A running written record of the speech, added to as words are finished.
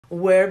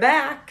We're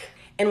back,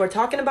 and we're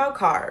talking about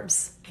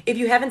carbs. If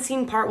you haven't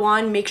seen part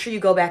 1, make sure you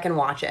go back and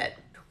watch it.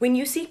 When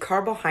you see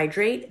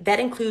carbohydrate, that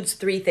includes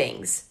 3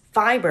 things: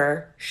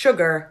 fiber,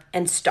 sugar,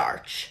 and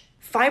starch.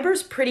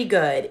 Fiber's pretty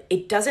good.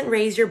 It doesn't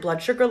raise your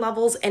blood sugar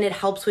levels, and it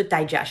helps with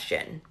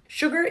digestion.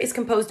 Sugar is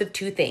composed of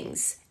 2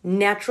 things: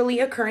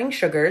 naturally occurring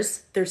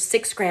sugars, there's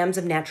 6 grams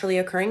of naturally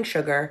occurring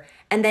sugar,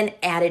 and then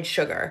added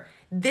sugar.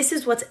 This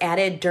is what's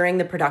added during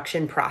the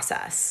production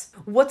process.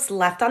 What's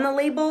left on the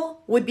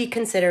label would be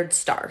considered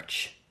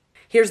starch.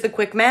 Here's the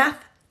quick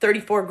math.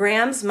 34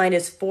 grams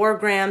minus 4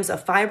 grams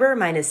of fiber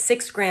minus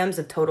 6 grams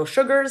of total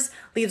sugars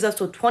leaves us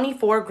with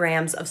 24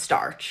 grams of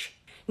starch.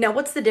 Now,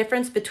 what's the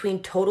difference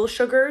between total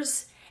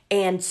sugars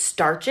and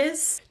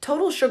starches?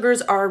 Total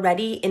sugars are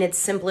already in its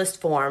simplest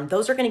form.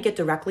 Those are going to get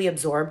directly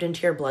absorbed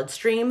into your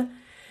bloodstream.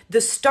 The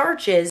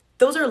starches,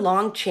 those are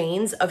long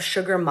chains of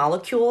sugar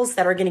molecules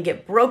that are going to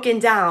get broken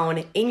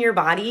down in your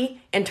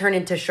body and turn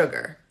into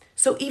sugar.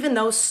 So even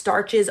though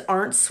starches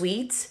aren't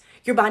sweet,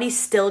 your body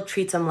still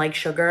treats them like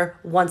sugar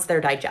once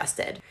they're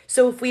digested.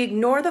 So if we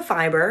ignore the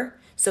fiber,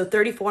 so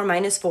 34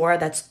 minus 4,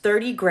 that's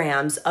 30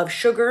 grams of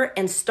sugar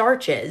and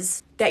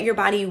starches that your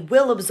body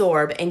will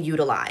absorb and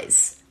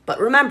utilize. But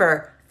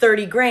remember,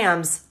 30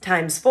 grams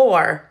times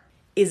 4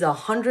 is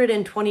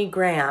 120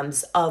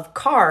 grams of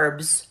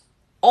carbs,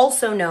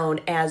 also known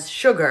as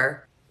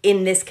sugar,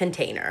 in this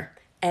container.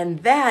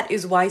 And that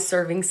is why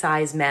serving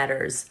size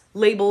matters.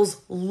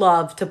 Labels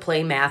love to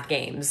play math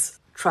games.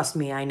 Trust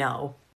me, I know.